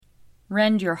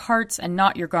Rend your hearts and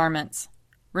not your garments.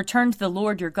 Return to the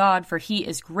Lord your God, for he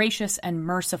is gracious and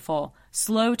merciful,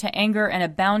 slow to anger and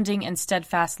abounding in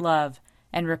steadfast love,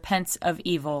 and repents of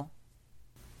evil.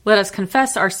 Let us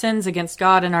confess our sins against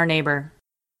God and our neighbor.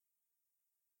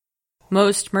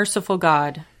 Most merciful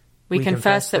God, we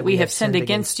confess that we have sinned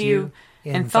against you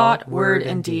in thought, word,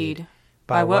 and deed,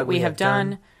 by what we have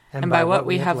done and by what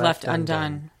we have left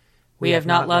undone. We have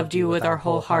not loved you with our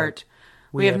whole heart.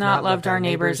 We have not loved our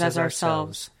neighbors as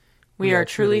ourselves. We are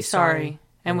truly sorry,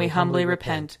 and we humbly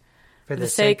repent. For the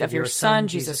sake of your Son,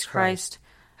 Jesus Christ,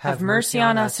 have mercy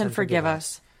on us and forgive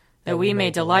us, that we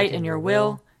may delight in your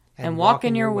will and walk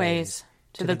in your ways,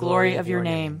 to the glory of your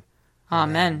name.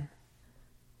 Amen.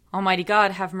 Almighty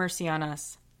God, have mercy on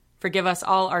us. Forgive us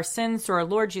all our sins through our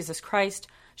Lord Jesus Christ.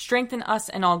 Strengthen us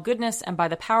in all goodness, and by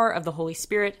the power of the Holy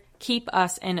Spirit, keep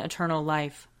us in eternal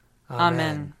life.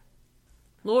 Amen.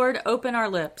 Lord, open our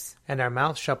lips, and our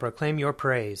mouth shall proclaim your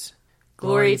praise.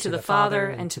 Glory to the Father,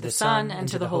 and to the Son, and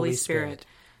to the Holy Spirit,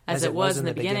 as it was in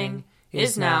the beginning,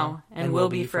 is now, and will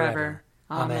be forever.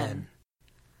 Amen.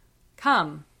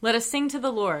 Come, let us sing to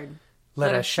the Lord.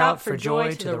 Let us shout for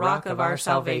joy to the rock of our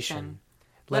salvation.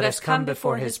 Let us come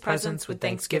before his presence with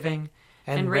thanksgiving,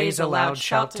 and raise a loud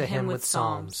shout to him with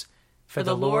psalms. For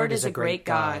the Lord is a great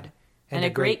God, and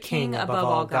a great King above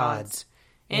all gods.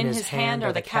 In his hand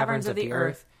are the caverns of the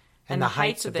earth, and the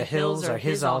heights of the hills are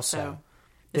his also.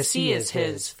 The sea is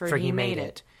his, for he made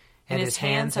it, and his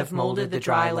hands have molded the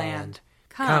dry land.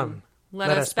 Come,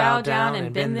 let us bow down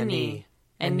and bend the knee,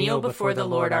 and kneel before the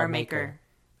Lord our Maker.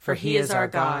 For he is our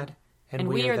God, and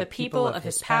we are the people of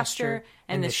his pasture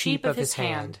and the sheep of his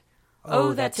hand.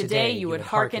 Oh, that today you would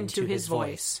hearken to his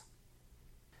voice.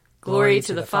 Glory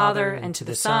to the Father, and to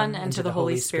the Son, and to the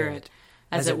Holy Spirit,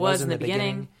 as it was in the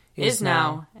beginning, is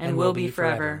now, and will be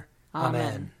forever.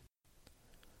 Amen.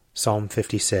 Psalm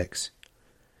 56.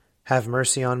 Have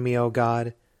mercy on me, O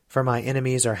God, for my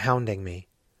enemies are hounding me.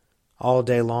 All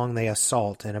day long they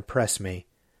assault and oppress me.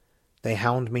 They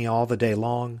hound me all the day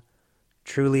long.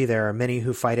 Truly there are many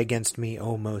who fight against me,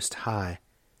 O Most High.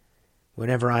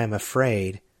 Whenever I am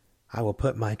afraid, I will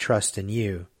put my trust in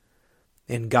you.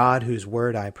 In God, whose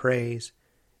word I praise,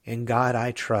 in God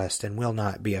I trust and will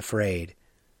not be afraid.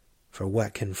 For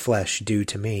what can flesh do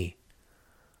to me?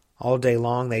 All day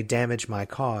long they damage my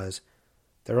cause.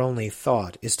 Their only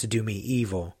thought is to do me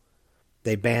evil.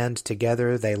 They band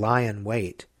together, they lie in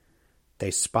wait. They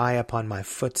spy upon my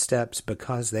footsteps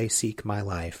because they seek my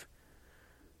life.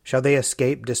 Shall they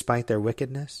escape despite their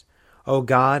wickedness? O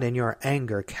God, in your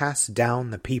anger cast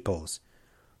down the peoples.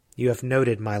 You have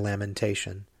noted my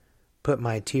lamentation. Put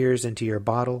my tears into your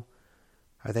bottle.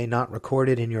 Are they not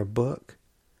recorded in your book?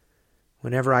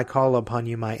 Whenever I call upon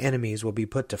you, my enemies will be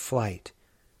put to flight.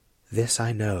 This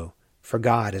I know, for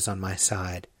God is on my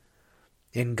side.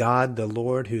 In God the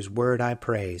Lord, whose word I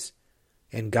praise,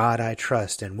 in God I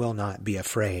trust and will not be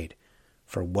afraid.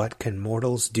 For what can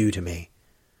mortals do to me?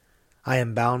 I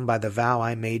am bound by the vow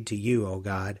I made to you, O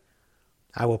God.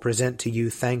 I will present to you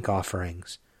thank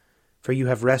offerings. For you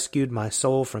have rescued my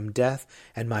soul from death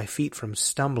and my feet from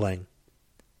stumbling,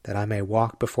 that I may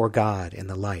walk before God in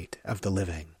the light of the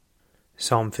living.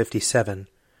 Psalm 57.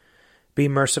 Be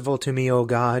merciful to me, O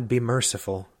God, be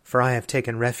merciful, for I have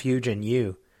taken refuge in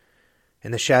you.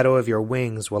 In the shadow of your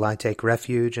wings will I take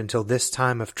refuge until this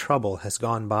time of trouble has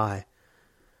gone by.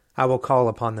 I will call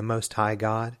upon the Most High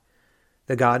God,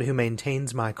 the God who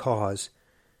maintains my cause.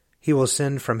 He will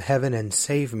send from heaven and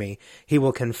save me. He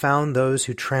will confound those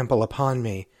who trample upon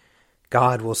me.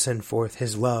 God will send forth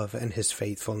his love and his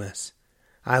faithfulness.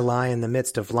 I lie in the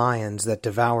midst of lions that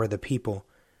devour the people.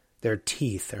 Their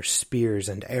teeth are spears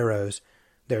and arrows,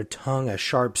 their tongue a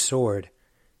sharp sword.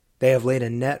 They have laid a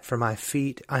net for my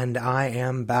feet, and I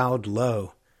am bowed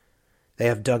low. They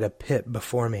have dug a pit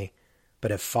before me,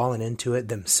 but have fallen into it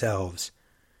themselves.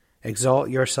 Exalt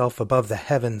yourself above the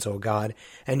heavens, O God,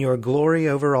 and your glory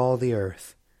over all the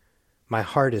earth. My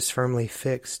heart is firmly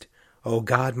fixed. O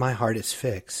God, my heart is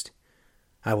fixed.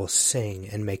 I will sing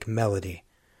and make melody.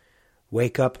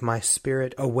 Wake up my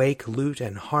spirit, awake lute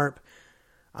and harp.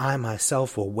 I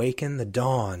myself will waken the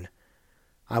dawn.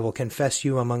 I will confess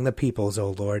you among the peoples,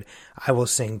 O Lord. I will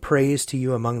sing praise to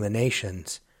you among the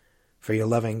nations. For your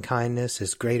loving kindness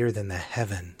is greater than the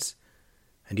heavens,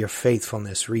 and your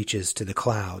faithfulness reaches to the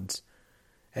clouds.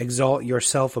 Exalt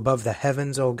yourself above the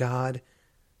heavens, O God,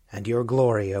 and your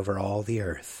glory over all the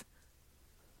earth.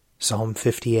 Psalm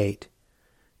 58.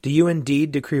 Do you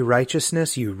indeed decree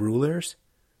righteousness, you rulers?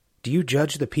 Do you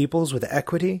judge the peoples with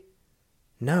equity?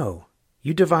 No.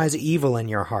 You devise evil in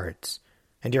your hearts,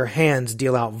 and your hands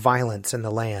deal out violence in the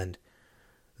land.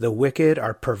 The wicked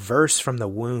are perverse from the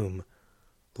womb.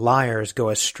 Liars go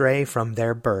astray from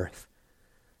their birth.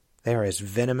 They are as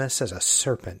venomous as a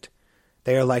serpent.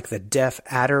 They are like the deaf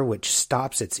adder which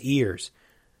stops its ears,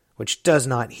 which does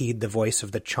not heed the voice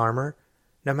of the charmer,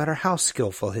 no matter how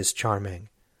skillful his charming.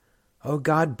 O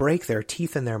God, break their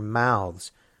teeth in their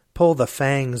mouths. Pull the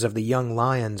fangs of the young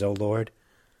lions, O Lord.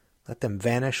 Let them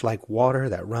vanish like water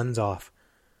that runs off.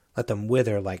 Let them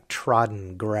wither like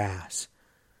trodden grass.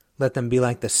 Let them be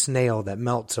like the snail that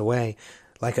melts away,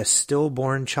 like a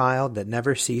stillborn child that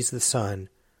never sees the sun.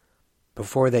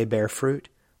 Before they bear fruit,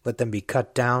 let them be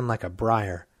cut down like a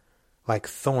briar. Like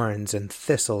thorns and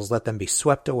thistles, let them be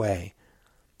swept away.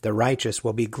 The righteous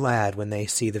will be glad when they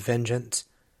see the vengeance.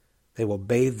 They will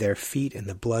bathe their feet in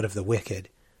the blood of the wicked.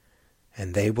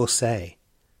 And they will say,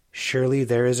 Surely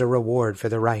there is a reward for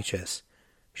the righteous.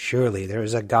 Surely there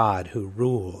is a God who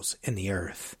rules in the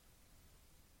earth.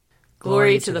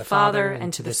 Glory to the Father,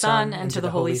 and to the Son, and to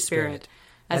the Holy Spirit,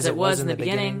 as it was in the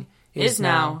beginning, is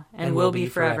now, and will be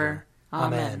forever.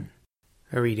 Amen.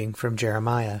 A reading from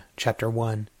Jeremiah, chapter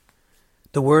 1.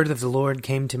 The word of the Lord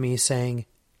came to me, saying,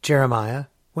 Jeremiah,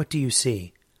 what do you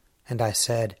see? And I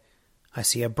said, I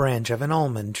see a branch of an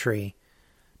almond tree.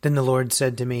 Then the Lord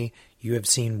said to me, You have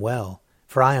seen well,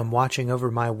 for I am watching over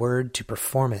my word to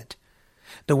perform it.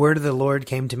 The word of the Lord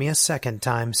came to me a second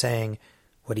time, saying,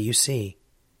 What do you see?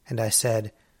 And I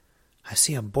said, I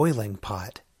see a boiling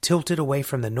pot, tilted away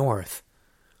from the north.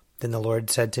 Then the Lord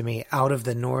said to me, Out of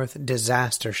the north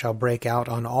disaster shall break out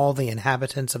on all the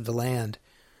inhabitants of the land.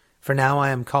 For now I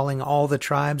am calling all the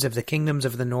tribes of the kingdoms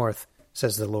of the north,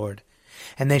 says the Lord.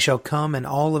 And they shall come, and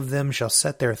all of them shall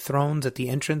set their thrones at the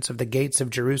entrance of the gates of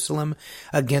Jerusalem,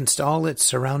 against all its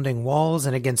surrounding walls,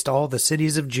 and against all the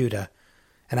cities of Judah.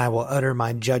 And I will utter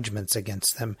my judgments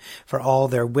against them, for all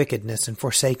their wickedness in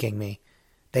forsaking me.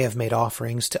 They have made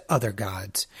offerings to other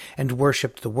gods, and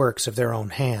worshipped the works of their own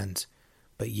hands.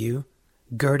 But you,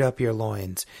 gird up your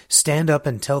loins, stand up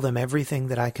and tell them everything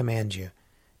that I command you.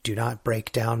 Do not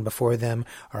break down before them,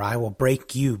 or I will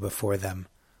break you before them.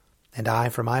 And I,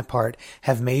 for my part,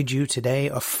 have made you today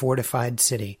a fortified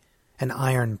city, an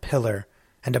iron pillar,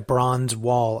 and a bronze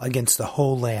wall against the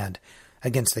whole land,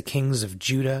 against the kings of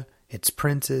Judah, its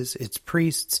princes, its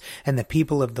priests, and the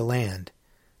people of the land.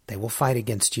 They will fight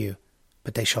against you,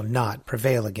 but they shall not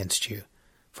prevail against you.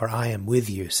 For I am with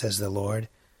you, says the Lord,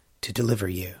 to deliver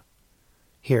you.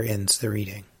 Here ends the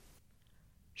reading.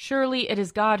 Surely it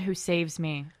is God who saves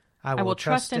me. I will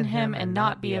trust in him and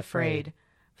not be afraid.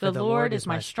 For the Lord is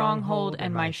my stronghold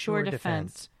and my sure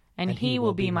defense, and he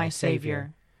will be my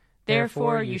Savior.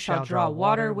 Therefore you shall draw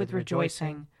water with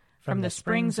rejoicing from the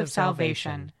springs of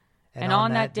salvation. And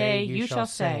on that day you shall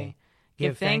say,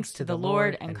 Give thanks to the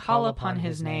Lord and call upon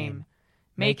his name.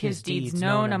 Make his deeds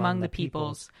known among the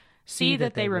peoples. See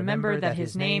that they remember that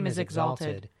his name is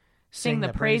exalted. Sing the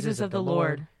praises of the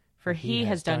Lord, for he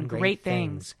has done great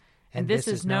things, and this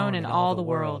is known in all the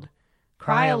world.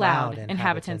 Cry aloud,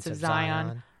 inhabitants of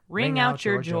Zion, ring out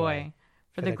your joy,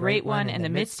 for the great one in the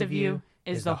midst of you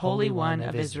is the Holy One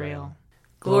of Israel.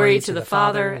 Glory to the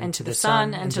Father, and to the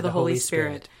Son, and to the Holy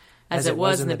Spirit, as it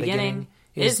was in the beginning,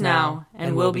 is now,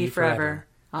 and will be forever.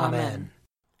 Amen.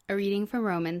 A reading from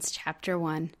Romans chapter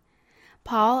 1.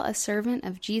 Paul, a servant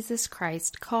of Jesus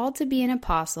Christ, called to be an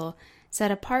apostle, set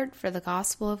apart for the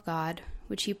gospel of God,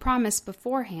 which he promised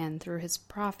beforehand through his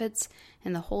prophets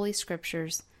in the Holy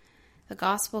Scriptures, the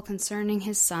gospel concerning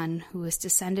his Son, who was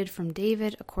descended from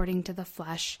David according to the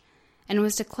flesh, and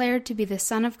was declared to be the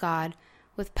Son of God,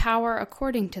 with power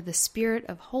according to the Spirit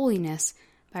of holiness,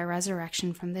 by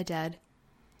resurrection from the dead.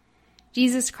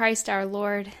 Jesus Christ our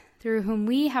Lord, through whom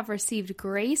we have received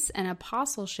grace and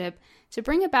apostleship to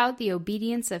bring about the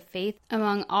obedience of faith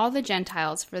among all the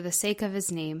Gentiles for the sake of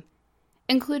his name,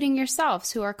 including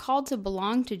yourselves who are called to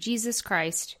belong to Jesus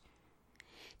Christ.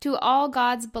 To all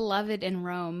God's beloved in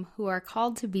Rome who are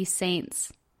called to be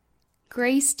saints,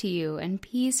 grace to you and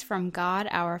peace from God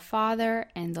our Father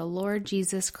and the Lord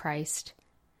Jesus Christ.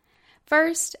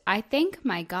 First, I thank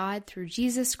my God through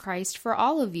Jesus Christ for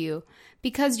all of you,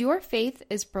 because your faith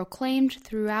is proclaimed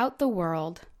throughout the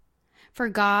world. For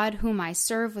God, whom I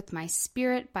serve with my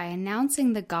spirit by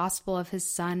announcing the gospel of his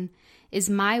Son, is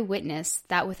my witness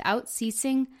that without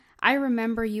ceasing I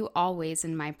remember you always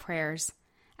in my prayers,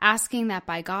 asking that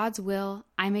by God's will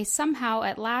I may somehow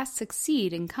at last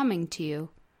succeed in coming to you.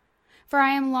 For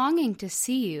I am longing to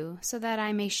see you, so that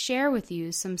I may share with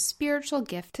you some spiritual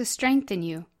gift to strengthen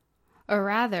you, or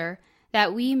rather,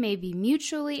 that we may be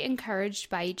mutually encouraged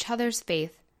by each other's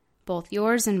faith, both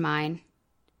yours and mine.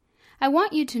 I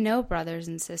want you to know, brothers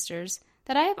and sisters,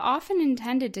 that I have often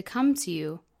intended to come to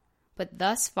you, but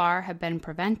thus far have been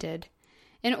prevented,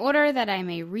 in order that I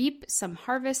may reap some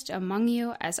harvest among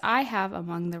you as I have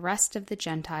among the rest of the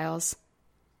Gentiles.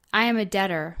 I am a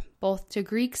debtor, both to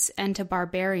Greeks and to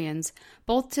barbarians,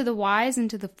 both to the wise and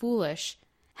to the foolish.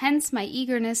 Hence my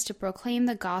eagerness to proclaim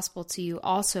the gospel to you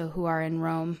also who are in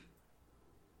Rome.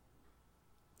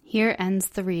 Here ends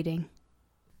the reading.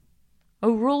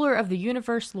 O ruler of the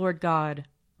universe, Lord God,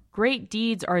 great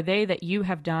deeds are they that you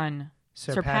have done,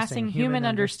 surpassing human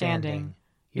understanding.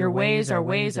 Your ways are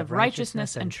ways of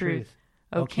righteousness and truth,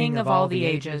 O King of all the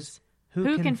ages.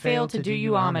 Who can fail to do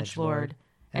you homage, Lord,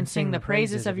 and sing the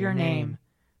praises of your name?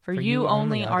 For you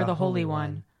only are the Holy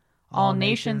One. All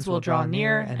nations will draw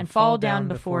near and fall down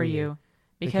before you,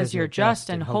 because your just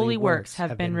and holy works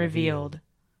have been revealed.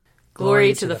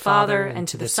 Glory to the Father, and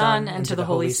to the Son, and to the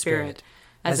Holy Spirit,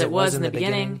 as it was in the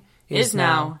beginning, is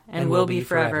now, and will be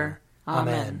forever.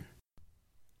 Amen.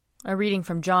 A reading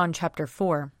from John chapter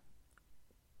 4.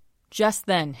 Just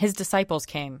then his disciples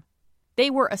came. They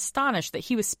were astonished that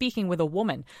he was speaking with a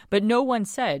woman, but no one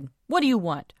said, "What do you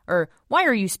want?" or "Why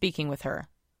are you speaking with her?"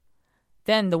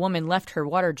 Then the woman left her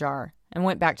water jar and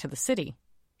went back to the city.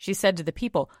 She said to the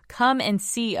people, "Come and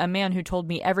see a man who told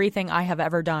me everything I have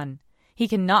ever done. He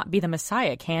cannot be the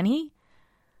Messiah, can he?"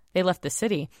 They left the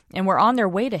city and were on their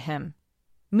way to him.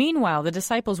 Meanwhile, the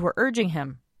disciples were urging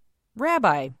him,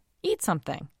 "Rabbi, eat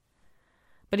something."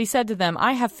 But he said to them,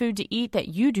 "I have food to eat that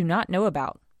you do not know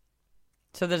about."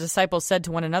 So the disciples said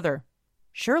to one another,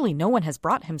 "Surely no one has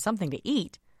brought him something to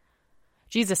eat."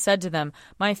 Jesus said to them,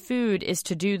 "My food is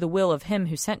to do the will of him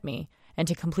who sent me, and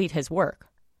to complete his work.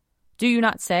 Do you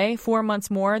not say, 4 months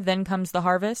more, then comes the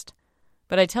harvest?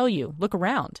 But I tell you, look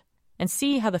around, and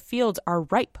see how the fields are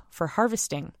ripe for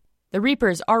harvesting. The reaper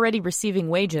is already receiving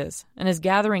wages, and is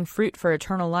gathering fruit for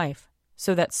eternal life,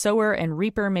 so that sower and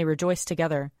reaper may rejoice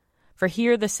together. For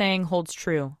here the saying holds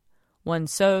true, one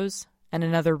sows and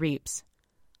another reaps.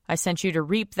 I sent you to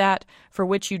reap that for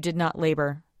which you did not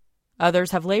labor.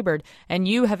 Others have labored, and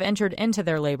you have entered into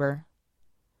their labor."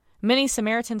 Many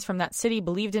Samaritans from that city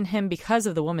believed in him because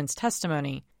of the woman's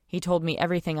testimony. "He told me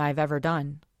everything I have ever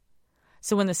done."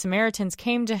 So when the Samaritans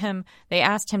came to him, they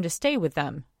asked him to stay with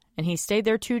them, and he stayed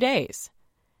there 2 days.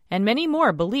 And many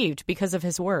more believed because of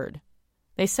his word.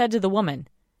 They said to the woman,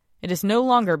 "It is no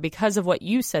longer because of what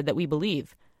you said that we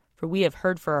believe, for we have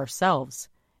heard for ourselves,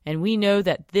 and we know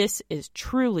that this is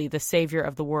truly the Savior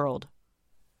of the world."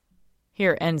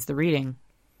 Here ends the reading.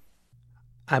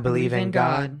 I believe in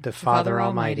God, the Father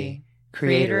Almighty,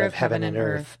 creator of heaven and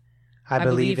earth. I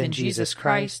believe in Jesus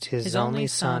Christ, his only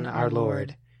Son, our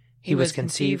Lord. He was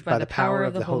conceived by the power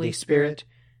of the Holy Spirit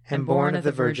and born of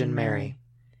the Virgin Mary.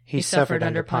 He suffered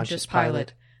under Pontius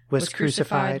Pilate, was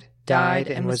crucified, died,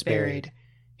 and was buried.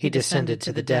 He descended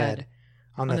to the dead.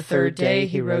 On the third day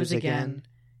he rose again.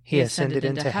 He ascended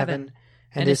into heaven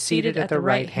and is seated at the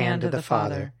right hand of the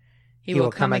Father. He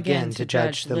will come again to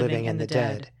judge the living and the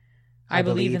dead. I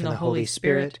believe in the Holy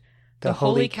Spirit, the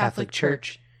Holy Catholic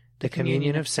Church, the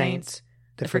communion of saints,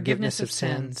 the forgiveness of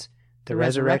sins, the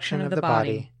resurrection of the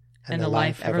body, and the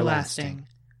life everlasting.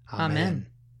 Amen.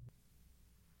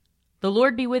 The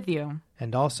Lord be with you.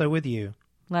 And also with you.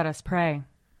 Let us pray.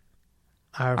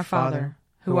 Our Father,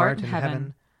 who art in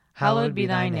heaven, hallowed be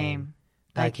thy name.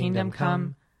 Thy kingdom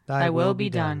come, thy will be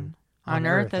done, on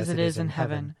earth as it is in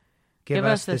heaven. Give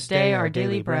us this day our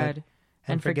daily bread,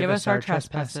 and forgive us our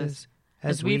trespasses,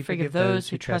 as we forgive those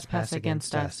who trespass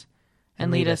against us.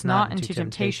 And lead us not into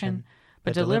temptation,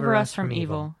 but deliver us from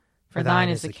evil. For thine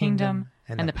is the kingdom,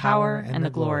 and the power, and the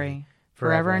glory,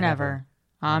 forever and ever.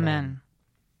 Amen.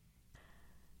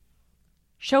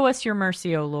 Show us your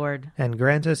mercy, O Lord. And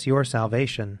grant us your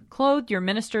salvation. Clothe your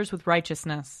ministers with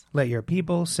righteousness. Let your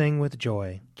people sing with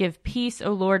joy. Give peace,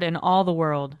 O Lord, in all the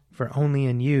world. For only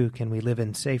in you can we live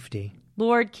in safety.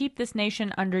 Lord, keep this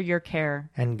nation under your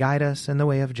care. And guide us in the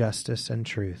way of justice and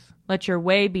truth. Let your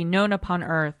way be known upon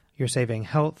earth. Your saving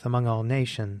health among all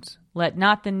nations. Let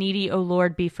not the needy, O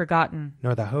Lord, be forgotten.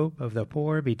 Nor the hope of the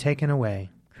poor be taken away.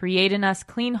 Create in us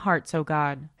clean hearts, O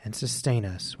God. And sustain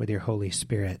us with your Holy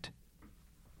Spirit.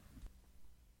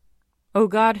 O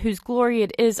God, whose glory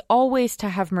it is always to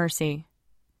have mercy,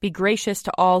 be gracious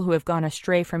to all who have gone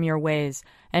astray from your ways,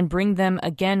 and bring them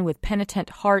again with penitent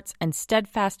hearts and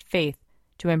steadfast faith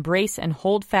to embrace and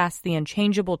hold fast the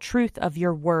unchangeable truth of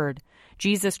your word,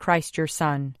 Jesus Christ your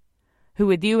Son, who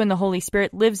with you and the Holy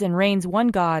Spirit lives and reigns one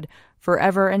God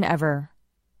forever and ever.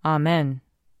 Amen.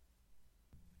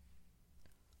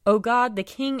 O God, the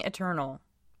King eternal,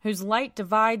 whose light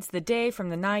divides the day from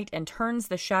the night and turns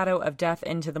the shadow of death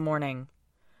into the morning,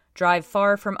 drive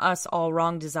far from us all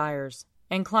wrong desires.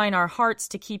 Incline our hearts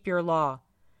to keep your law,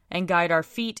 and guide our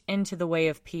feet into the way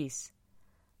of peace.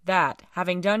 that,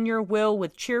 having done your will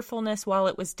with cheerfulness while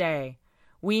it was day,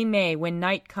 we may, when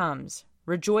night comes,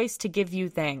 rejoice to give you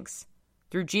thanks.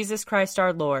 Through Jesus Christ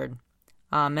our Lord.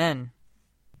 Amen.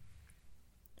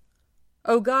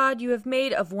 O God, you have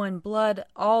made of one blood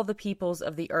all the peoples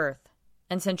of the earth,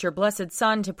 and sent your blessed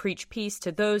Son to preach peace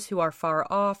to those who are far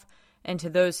off and to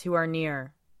those who are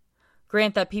near.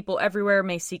 Grant that people everywhere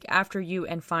may seek after you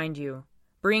and find you.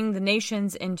 Bring the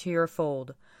nations into your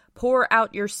fold. Pour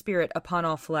out your Spirit upon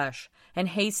all flesh, and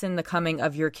hasten the coming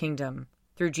of your kingdom.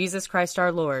 Through Jesus Christ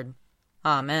our Lord.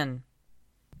 Amen.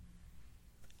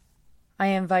 I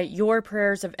invite your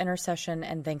prayers of intercession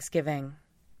and thanksgiving.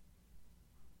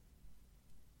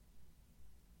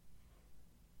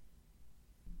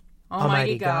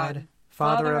 Almighty God,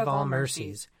 Father of all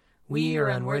mercies, we, your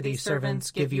unworthy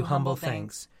servants, give you humble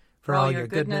thanks for all your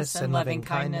goodness and loving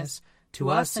kindness to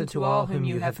us and to all whom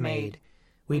you have made.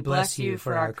 We bless you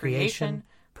for our creation,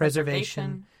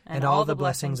 preservation, and all the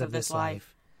blessings of this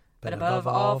life, but above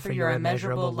all for your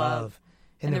immeasurable love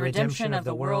in the redemption of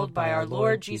the world by our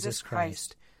Lord Jesus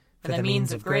Christ, for the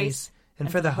means of grace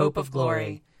and for the hope of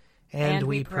glory. And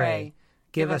we pray,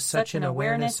 give us such an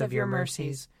awareness of your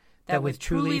mercies that with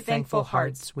truly thankful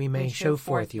hearts we may show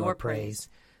forth your praise,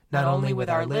 not only with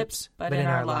our lips, but in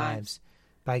our lives,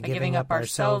 by giving up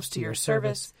ourselves to your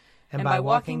service, and by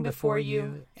walking before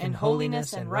you in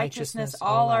holiness and righteousness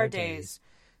all our days,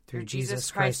 through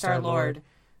Jesus Christ our Lord,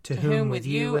 to whom with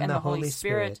you and the Holy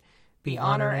Spirit be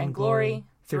honor and glory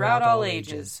throughout all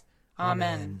ages.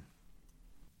 Amen.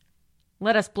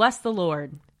 Let us bless the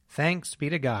Lord. Thanks be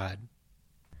to God.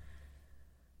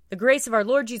 The grace of our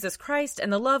Lord Jesus Christ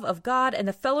and the love of God and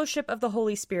the fellowship of the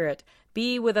Holy Spirit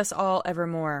be with us all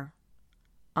evermore.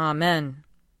 Amen.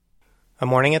 A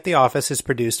Morning at the Office is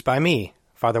produced by me,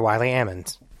 Father Wiley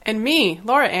Ammons. And me,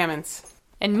 Laura Ammons.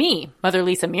 And me, Mother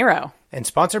Lisa Meirow. And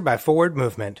sponsored by Forward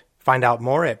Movement. Find out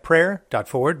more at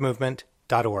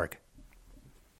prayer.forwardmovement.org.